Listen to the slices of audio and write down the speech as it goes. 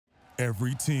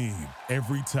Every team,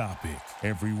 every topic,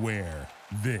 everywhere.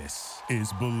 This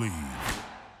is Believe.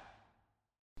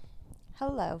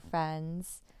 Hello,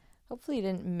 friends. Hopefully you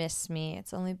didn't miss me.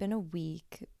 It's only been a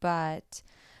week, but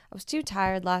I was too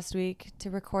tired last week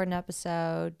to record an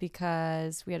episode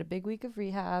because we had a big week of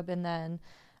rehab, and then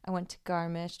I went to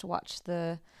Garmisch to watch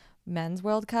the Men's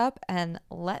World Cup, and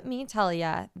let me tell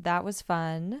ya, that was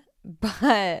fun,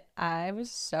 but I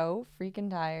was so freaking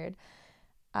tired.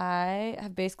 I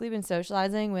have basically been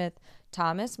socializing with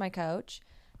Thomas, my coach,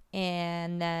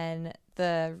 and then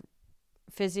the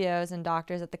physios and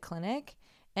doctors at the clinic,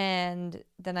 and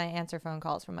then I answer phone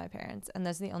calls from my parents, and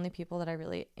those are the only people that I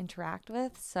really interact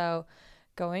with. So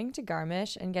going to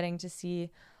Garmisch and getting to see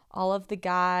all of the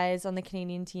guys on the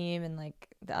Canadian team and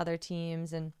like the other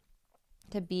teams, and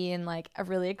to be in like a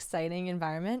really exciting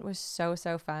environment was so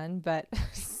fun, but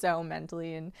so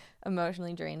mentally and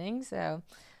emotionally draining. So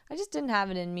I just didn't have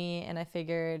it in me, and I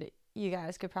figured you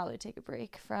guys could probably take a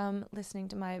break from listening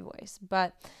to my voice.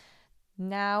 But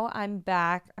now I'm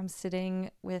back. I'm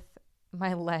sitting with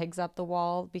my legs up the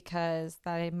wall because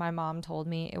my mom told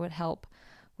me it would help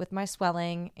with my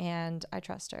swelling, and I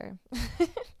trust her.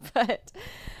 But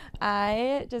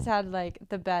I just had like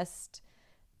the best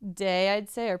day, I'd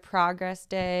say, or progress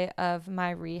day of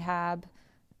my rehab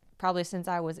probably since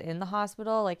I was in the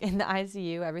hospital. Like in the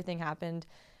ICU, everything happened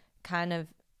kind of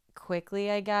quickly,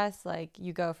 I guess. Like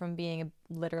you go from being a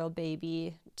literal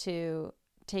baby to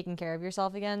taking care of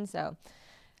yourself again. So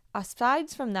aside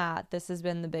from that, this has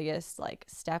been the biggest like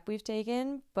step we've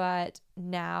taken. But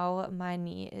now my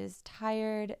knee is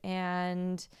tired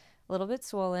and a little bit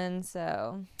swollen,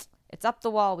 so it's up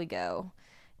the wall we go.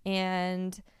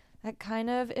 And that kind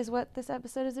of is what this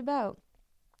episode is about.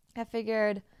 I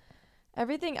figured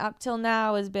everything up till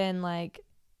now has been like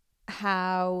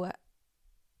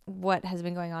what has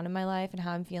been going on in my life and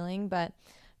how I'm feeling, but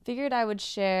figured I would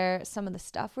share some of the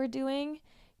stuff we're doing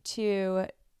to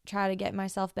try to get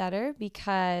myself better,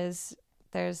 because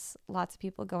there's lots of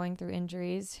people going through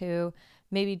injuries who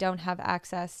maybe don't have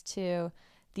access to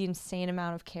the insane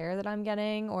amount of care that I'm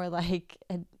getting, or like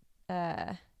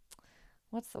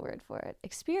what's the word for it?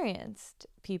 Experienced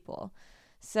people.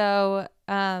 So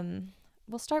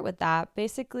we'll start with that.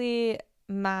 Basically,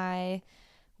 my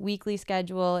weekly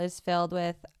schedule is filled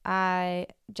with, I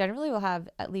generally will have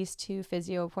at least 2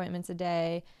 physio appointments a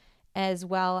day, as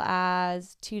well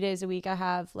as 2 days a week I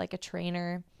have like a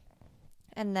trainer.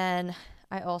 And then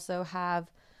I also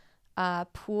have a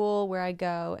pool where I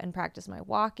go and practice my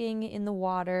walking in the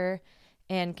water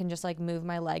and can just like move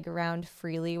my leg around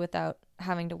freely without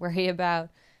having to worry about,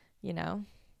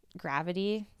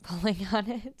 gravity pulling on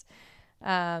it.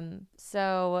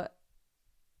 So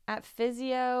at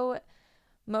physio,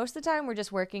 most of the time we're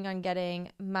just working on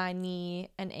getting my knee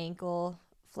and ankle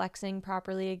flexing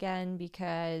properly again,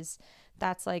 because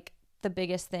that's like the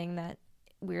biggest thing that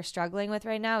we're struggling with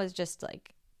right now, is just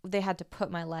like they had to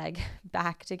put my leg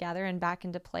back together and back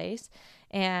into place.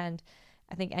 And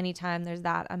I think anytime there's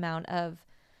that amount of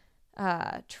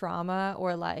trauma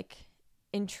or like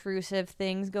intrusive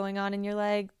things going on in your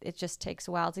leg, it just takes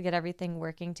a while to get everything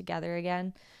working together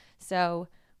again. So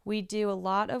we do a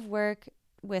lot of work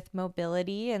with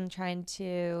mobility and trying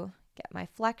to get my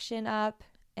flexion up.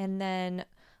 And then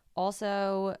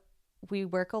also we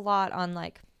work a lot on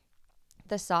like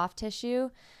the soft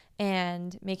tissue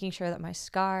and making sure that my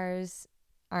scars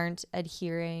aren't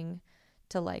adhering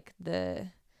to like the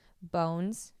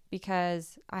bones,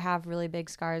 because I have really big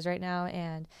scars right now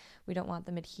and we don't want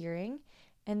them adhering.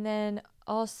 And then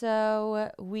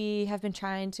also we have been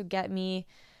trying to get me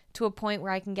to a point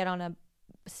where I can get on a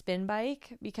spin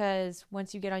bike, because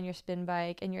once you get on your spin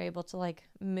bike and you're able to like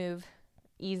move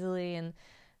easily and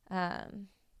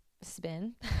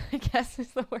spin, I guess is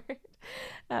the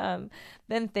word,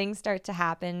 then things start to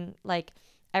happen. Like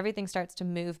everything starts to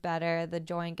move better. The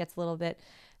joint gets a little bit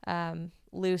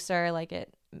looser, like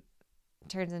it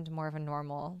turns into more of a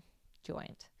normal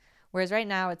joint. Whereas right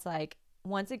now it's like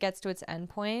once it gets to its end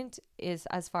point, is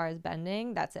as far as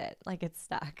bending, that's it. Like it's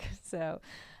stuck. So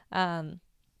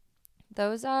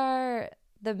those are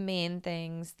the main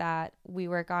things that we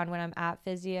work on when I'm at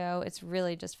physio. It's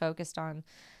really just focused on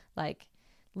like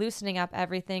loosening up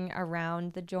everything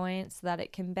around the joint so that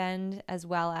it can bend, as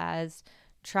well as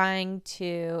trying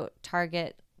to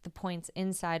target the points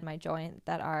inside my joint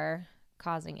that are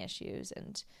causing issues.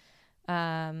 And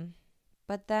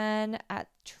but then at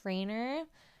trainer,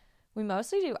 we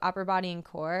mostly do upper body and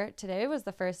core. Today was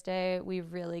the first day we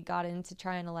really got into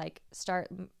trying to like start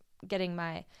getting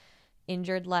my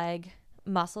injured leg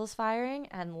muscles firing,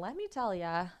 and let me tell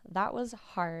ya, that was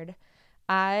hard.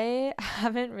 I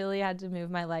haven't really had to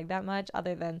move my leg that much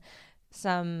other than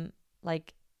some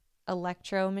like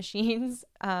electro machines,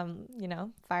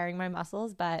 firing my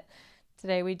muscles. But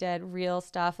today we did real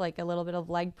stuff, like a little bit of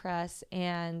leg press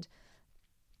and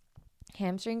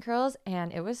hamstring curls,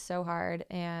 and it was so hard.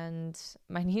 And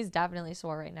my knee's definitely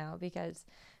sore right now because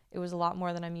it was a lot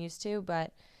more than I'm used to.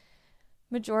 But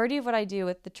majority of what I do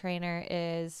with the trainer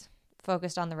is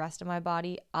focused on the rest of my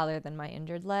body other than my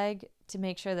injured leg to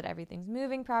make sure that everything's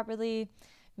moving properly,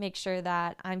 make sure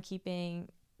that I'm keeping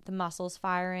the muscles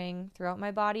firing throughout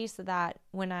my body so that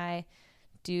when I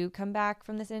do come back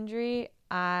from this injury,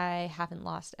 I haven't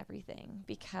lost everything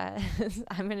because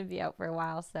I'm going to be out for a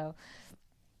while. So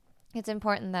it's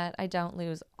important that I don't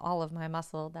lose all of my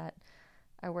muscle that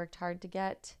I worked hard to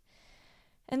get.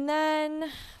 And then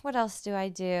what else do I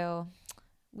do?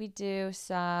 We do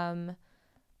some,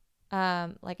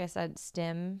 like I said,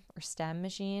 STEM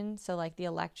machine. So like the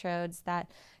electrodes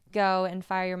that go and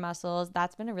fire your muscles.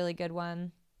 That's been a really good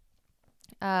one.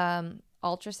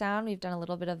 Ultrasound, we've done a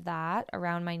little bit of that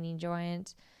around my knee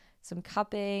joint. Some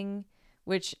cupping,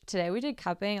 which today we did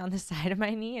cupping on the side of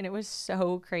my knee, and it was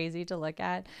so crazy to look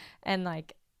at and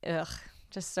like,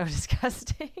 just so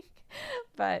disgusting.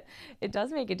 But it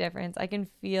does make a difference. I can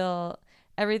feel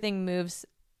everything moves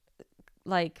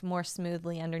like more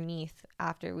smoothly underneath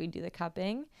after we do the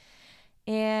cupping.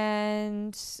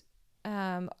 And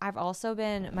I've also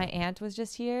my aunt was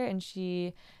just here, and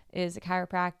she is a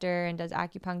chiropractor and does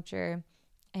acupuncture,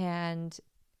 and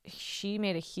she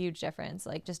made a huge difference,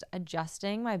 like just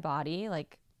adjusting my body,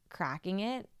 like cracking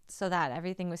it so that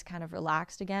everything was kind of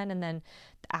relaxed again. And then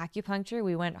the acupuncture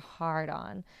we went hard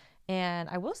on. And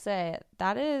I will say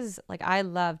that is like, I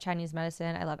love Chinese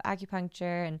medicine. I love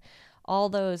acupuncture and all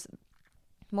those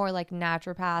more like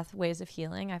naturopath ways of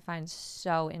healing. I find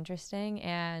so interesting.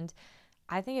 And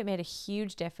I think it made a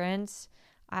huge difference.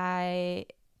 I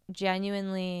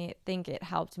genuinely think it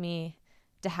helped me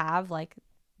to have like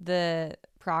the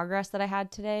progress that I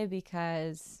had today,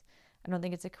 because I don't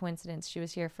think it's a coincidence. She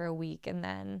was here for a week, and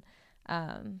then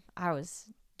I was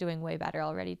doing way better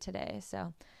already today.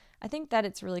 So I think that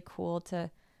it's really cool to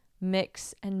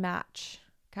mix and match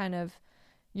kind of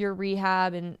your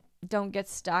rehab, and don't get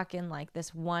stuck in like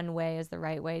this one way is the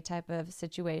right way type of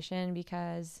situation,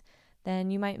 because then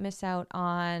you might miss out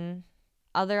on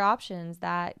other options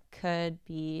that could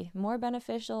be more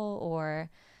beneficial or,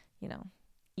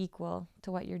 equal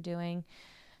to what you're doing.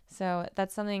 So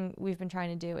that's something we've been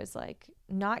trying to do, is like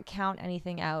not count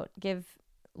anything out, give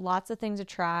lots of things a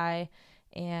try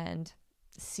and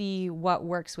see what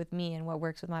works with me and what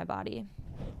works with my body.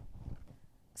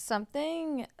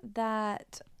 Something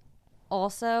that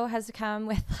also has come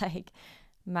with like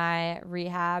my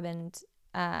rehab and,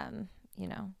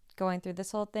 going through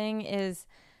this whole thing is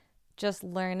just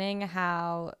learning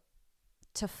how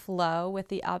to flow with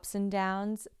the ups and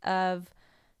downs of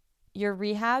your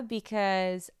rehab,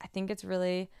 because I think it's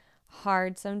really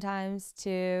hard sometimes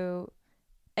to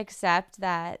accept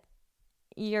that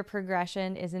your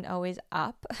progression isn't always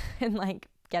up and like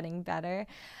getting better.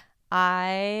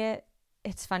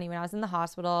 It's funny, when I was in the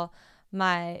hospital,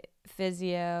 my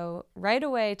physio right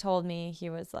away told me, he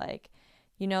was like,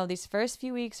 these first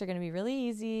few weeks are going to be really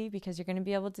easy because you're going to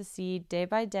be able to see day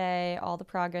by day all the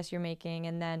progress you're making.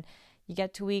 And then you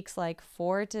get to weeks like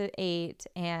 4 to 8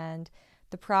 and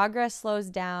the progress slows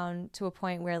down to a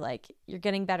point where like you're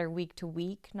getting better week to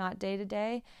week, not day to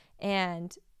day.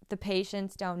 And the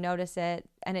patients don't notice it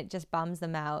and it just bums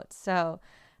them out. So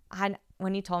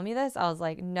when he told me this, I was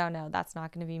like, no, that's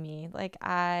not going to be me. Like,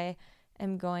 I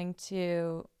am going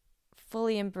to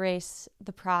fully embrace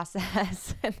the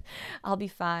process and I'll be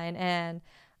fine. And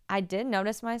I did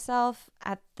notice myself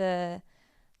at the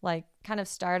like kind of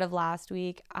start of last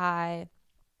week. I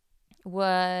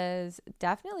was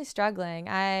definitely struggling.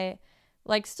 I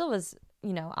like still was,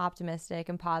 optimistic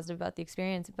and positive about the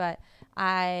experience, but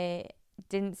I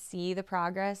didn't see the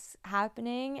progress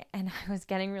happening, and I was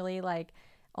getting really like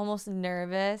almost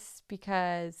nervous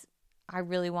because I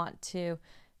really want to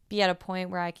be at a point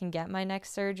where I can get my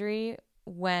next surgery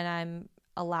when I'm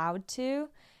allowed to.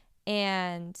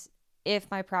 And if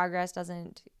my progress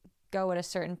doesn't go at a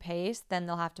certain pace, then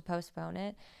they'll have to postpone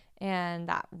it. And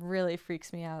that really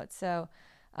freaks me out. So,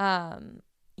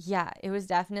 it was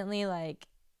definitely like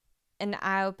an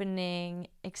eye-opening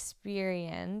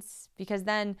experience, because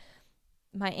then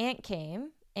my aunt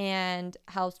came and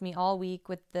helped me all week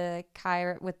with the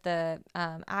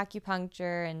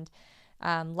acupuncture and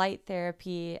light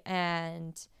therapy.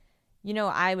 And,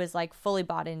 I was like fully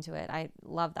bought into it. I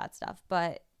love that stuff.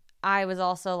 But I was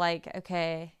also like,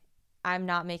 okay, I'm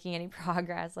not making any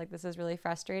progress. Like, this is really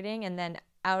frustrating. And then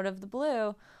out of the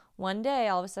blue, one day,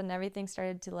 all of a sudden, everything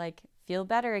started to like feel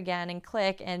better again and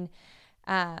click. And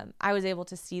I was able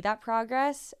to see that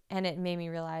progress, and it made me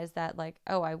realize that like,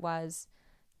 oh, I was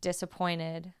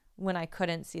disappointed when I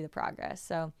couldn't see the progress.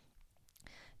 So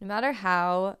no matter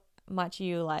how much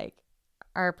you like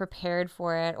are prepared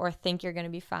for it or think you're going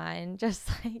to be fine, just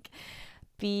like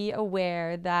be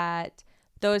aware that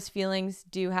those feelings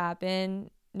do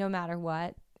happen no matter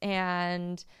what,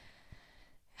 and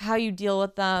how you deal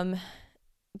with them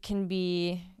can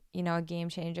be, you know, a game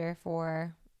changer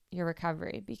for your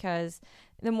recovery, because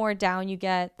the more down you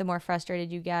get, the more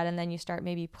frustrated you get, and then you start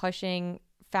maybe pushing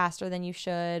faster than you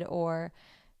should or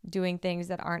doing things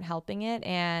that aren't helping it.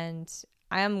 And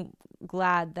I am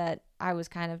glad that I was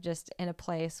kind of just in a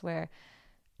place where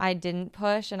I didn't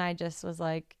push and I just was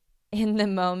like in the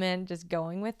moment just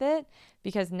going with it,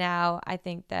 because now I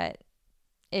think that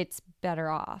it's better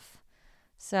off.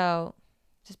 So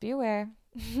just be aware.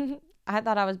 I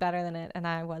thought I was better than it and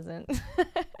I wasn't,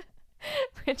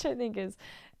 which I think is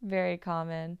very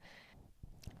common.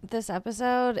 This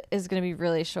episode is going to be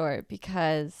really short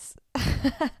because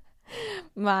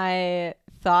my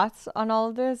thoughts on all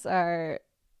of this are,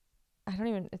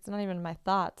 it's not even my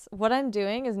thoughts. What I'm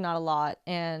doing is not a lot,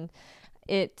 and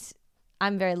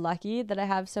I'm very lucky that I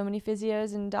have so many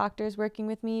physios and doctors working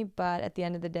with me, but at the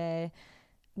end of the day,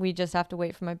 we just have to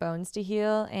wait for my bones to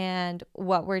heal. And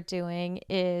what we're doing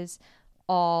is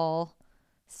all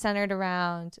centered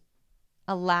around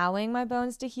allowing my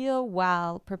bones to heal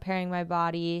while preparing my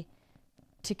body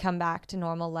to come back to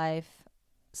normal life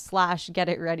 / get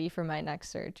it ready for my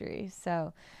next surgery.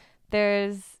 So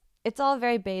it's all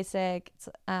very basic. It's,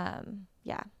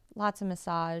 lots of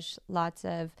massage, lots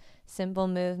of simple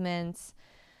movements,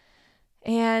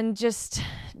 and just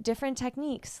different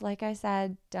techniques. Like I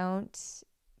said, don't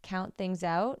count things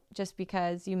out just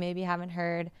because you maybe haven't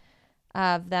heard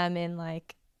of them in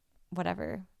like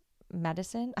whatever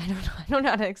medicine. I don't know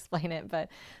how to explain it, but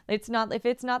if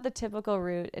it's not the typical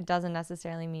route, it doesn't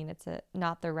necessarily mean it's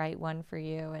not the right one for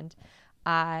you. And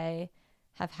I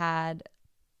have had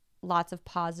lots of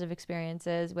positive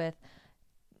experiences with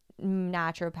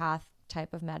naturopath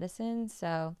type of medicine.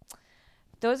 So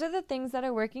those are the things that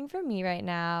are working for me right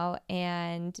now,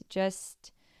 and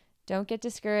just don't get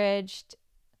discouraged.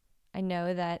 I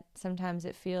know that sometimes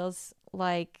it feels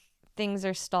like things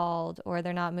are stalled or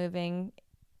they're not moving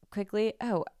quickly.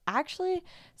 Oh, actually,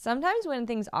 sometimes when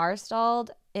things are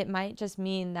stalled, it might just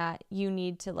mean that you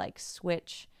need to like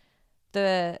switch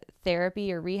the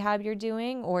therapy or rehab you're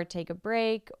doing, or take a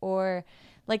break, or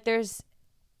like there's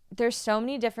so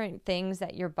many different things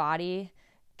that your body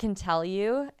can tell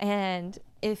you. And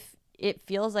if it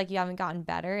feels like you haven't gotten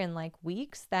better in like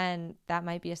weeks, then that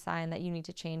might be a sign that you need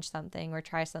to change something or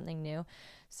try something new.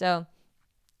 So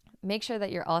make sure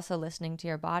that you're also listening to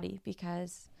your body,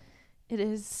 because it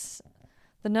is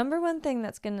the number one thing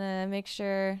that's going to make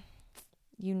sure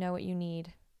you know what you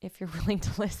need if you're willing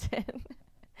to listen.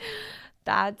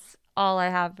 That's all I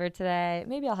have for today.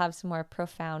 Maybe I'll have some more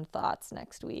profound thoughts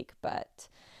next week, but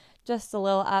just a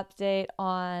little update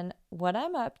on what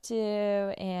I'm up to.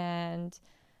 And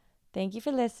thank you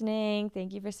for listening.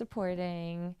 Thank you for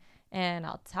supporting. And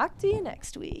I'll talk to you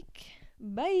next week.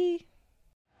 Bye.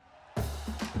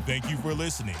 Thank you for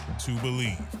listening to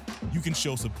Believe. You can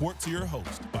show support to your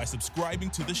host by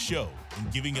subscribing to the show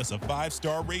and giving us a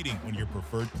 5-star rating on your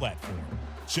preferred platform.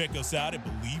 Check us out at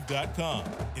Believe.com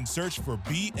and search for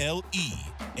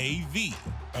BLEAV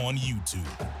on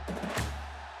YouTube.